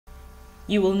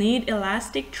You will need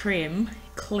elastic trim,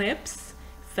 clips,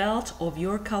 felt of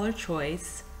your color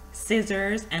choice,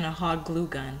 scissors, and a hot glue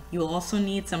gun. You'll also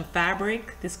need some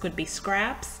fabric. This could be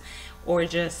scraps or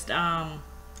just a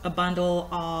bundle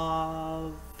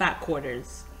of fat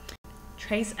quarters.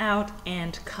 Trace out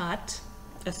and cut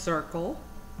a circle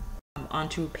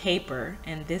onto paper,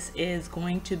 and this is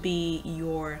going to be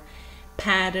your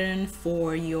pattern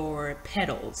for your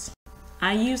petals.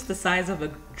 I use the size of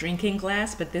a drinking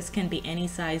glass, but this can be any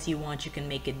size you want. You can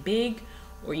make it big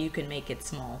or you can make it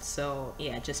small. So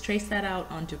yeah, just trace that out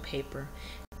onto paper.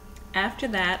 After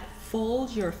that,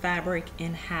 fold your fabric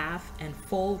in half and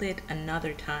fold it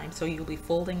another time. So you'll be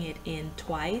folding it in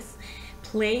twice.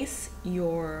 Place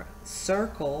your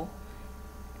circle,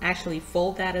 actually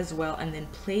fold that as well, and then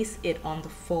place it on the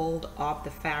fold of the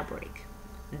fabric.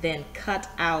 Then cut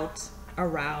out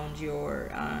around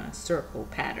your circle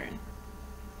pattern.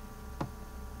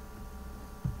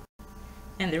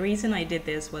 And the reason I did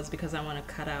this was because I want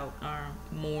to cut out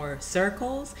more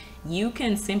circles. You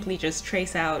can simply just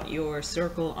trace out your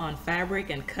circle on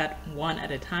fabric and cut one at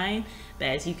a time. But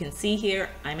as you can see here,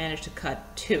 I managed to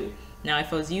cut two. Now,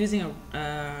 if I was using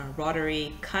a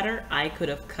rotary cutter, I could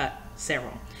have cut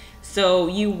several. So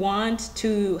you want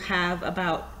to have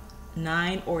about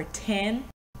 9 or 10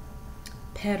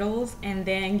 petals, and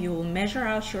then you'll measure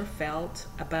out your felt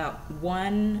about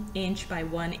 1 inch by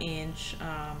 1 inch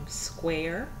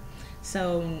square.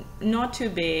 So not too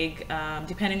big,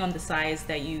 depending on the size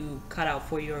that you cut out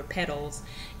for your petals.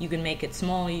 You can make it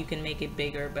small, you can make it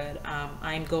bigger, but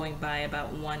I'm going by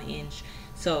about 1 inch.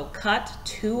 So cut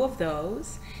 2 of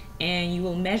those, and you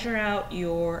will measure out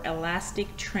your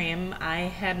elastic trim. I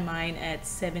had mine at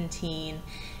 17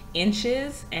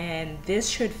 inches, and this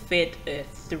should fit a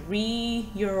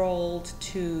 3-year-old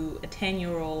to a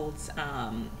 10-year-old's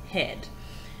head.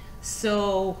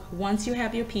 So once you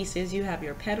have your pieces, you have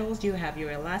your petals, you have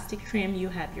your elastic trim, you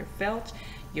have your felt,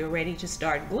 you're ready to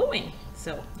start gluing.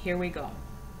 So here we go.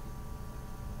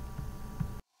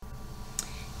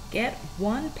 Get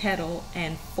one petal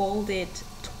and fold it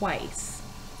twice.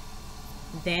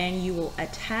 Then you will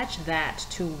attach that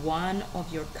to one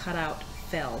of your cutout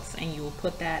felts, and you will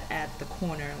put that at the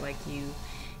corner like you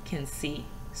can see.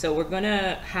 So we're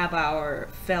gonna have our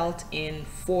felt in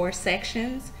 4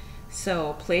 sections.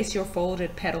 So place your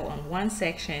folded petal on one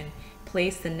section,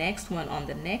 place the next one on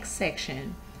the next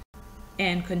section,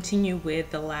 and continue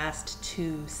with the last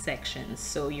 2 sections.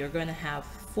 So you're gonna have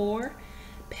 4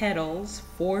 petals,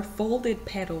 4 folded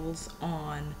petals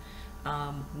on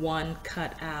one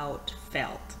cut out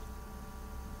felt.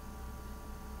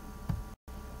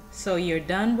 So you're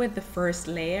done with the first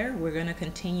layer. We're going to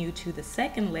continue to the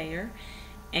second layer,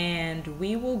 and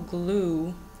we will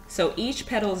glue. So each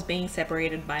petal is being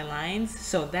separated by lines,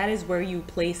 so that is where you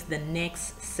place the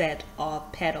next set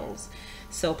of petals.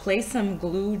 So place some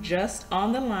glue just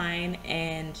on the line,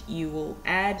 and you will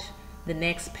add the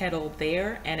next petal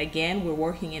there. And again, we're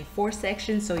working in 4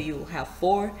 sections, so you will have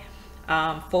 4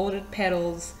 folded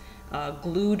petals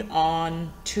glued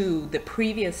on to the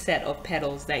previous set of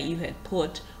petals that you had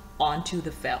put onto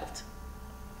the felt.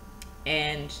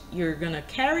 And you're gonna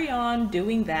carry on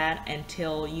doing that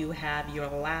until you have your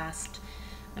last,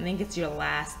 I think it's your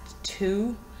last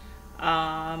 2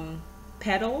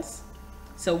 petals.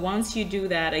 So once you do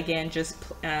that, again, just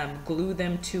glue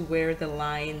them to where the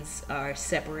lines are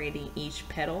separating each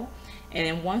petal. And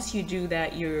then once you do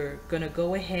that, you're gonna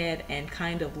go ahead and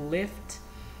kind of lift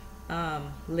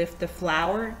the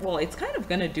flower. Well, it's kind of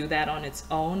gonna do that on its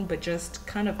own, but just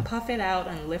kind of puff it out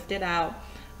and lift it out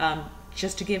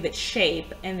just to give it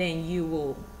shape. And then you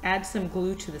will add some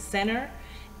glue to the center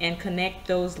and connect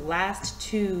those last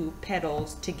 2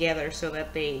 petals together so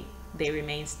that they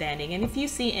remain standing. And if you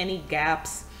see any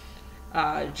gaps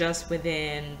just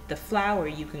within the flower,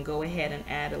 you can go ahead and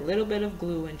add a little bit of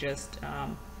glue and just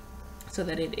so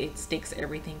that it sticks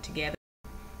everything together.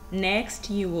 Next,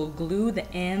 you will glue the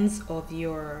ends of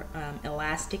your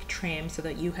elastic trim so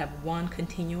that you have one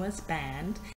continuous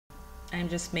band. I'm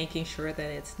just making sure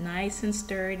that it's nice and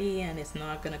sturdy and it's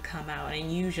not going to come out,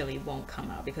 and usually won't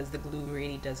come out because the glue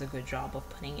really does a good job of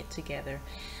putting it together.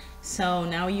 So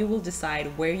now you will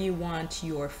decide where you want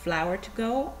your flower to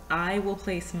go. I will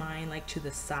place mine like to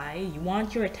the side. You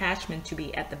want your attachment to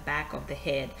be at the back of the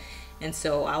head, and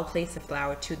so I'll place the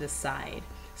flower to the side.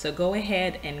 So go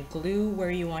ahead and glue where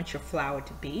you want your flower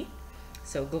to be.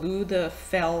 So glue the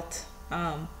felt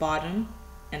bottom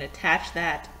and attach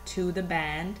that to the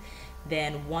band.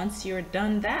 Then once you're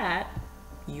done that,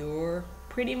 you're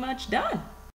pretty much done.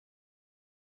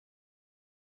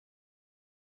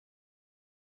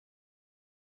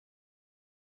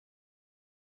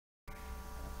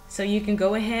 So you can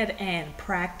go ahead and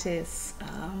practice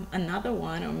another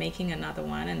one or making another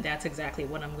one, and that's exactly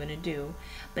what I'm going to do.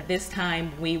 But this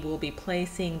time we will be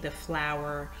placing the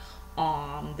flower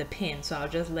on the pin. So I'll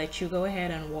just let you go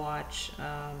ahead and watch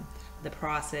the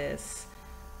process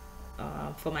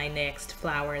for my next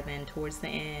flower. Then towards the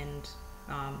end,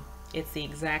 it's the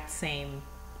exact same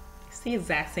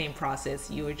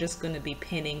process. You are just going to be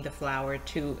pinning the flower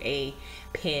to a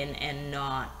pin and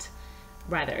not,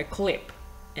 rather a clip,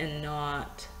 and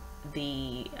not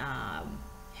the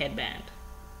headband.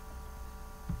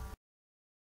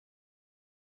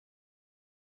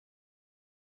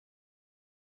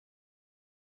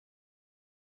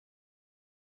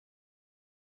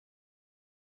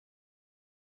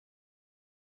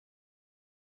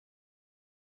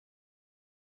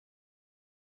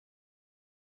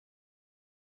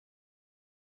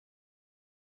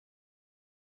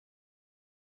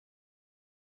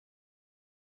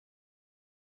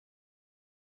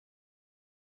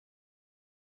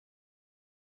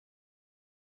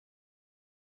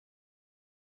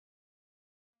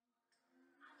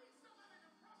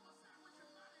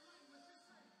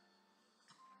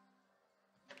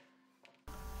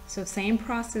 So same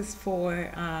process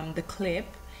for the clip.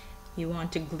 You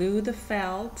want to glue the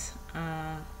felt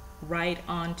right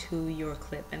onto your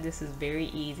clip, and this is very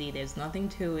easy. There's nothing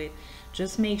to it.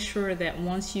 Just make sure that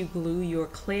once you glue your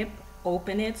clip,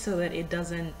 open it so that it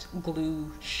doesn't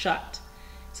glue shut.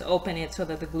 So open it so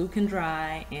that the glue can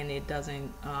dry and it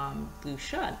doesn't glue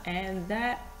shut, and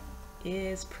that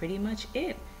is pretty much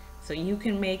it. So you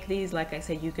can make these, like I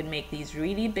said, you can make these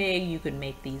really big, you can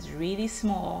make these really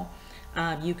small.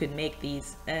 You could make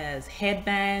these as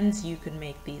headbands, you could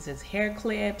make these as hair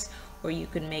clips, or you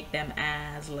could make them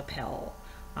as lapel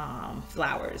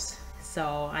flowers.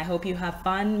 So I hope you have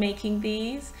fun making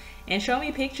these, and show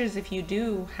me pictures if you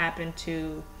do happen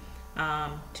to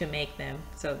make them.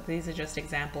 So these are just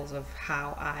examples of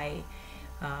how I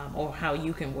or how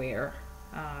you can wear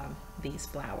these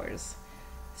flowers.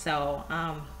 So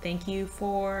thank you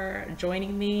for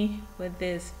joining me with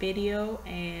this video,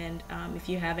 and if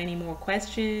you have any more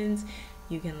questions,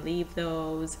 you can leave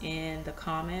those in the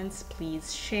comments.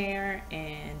 Please share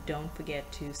and don't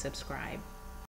forget to subscribe.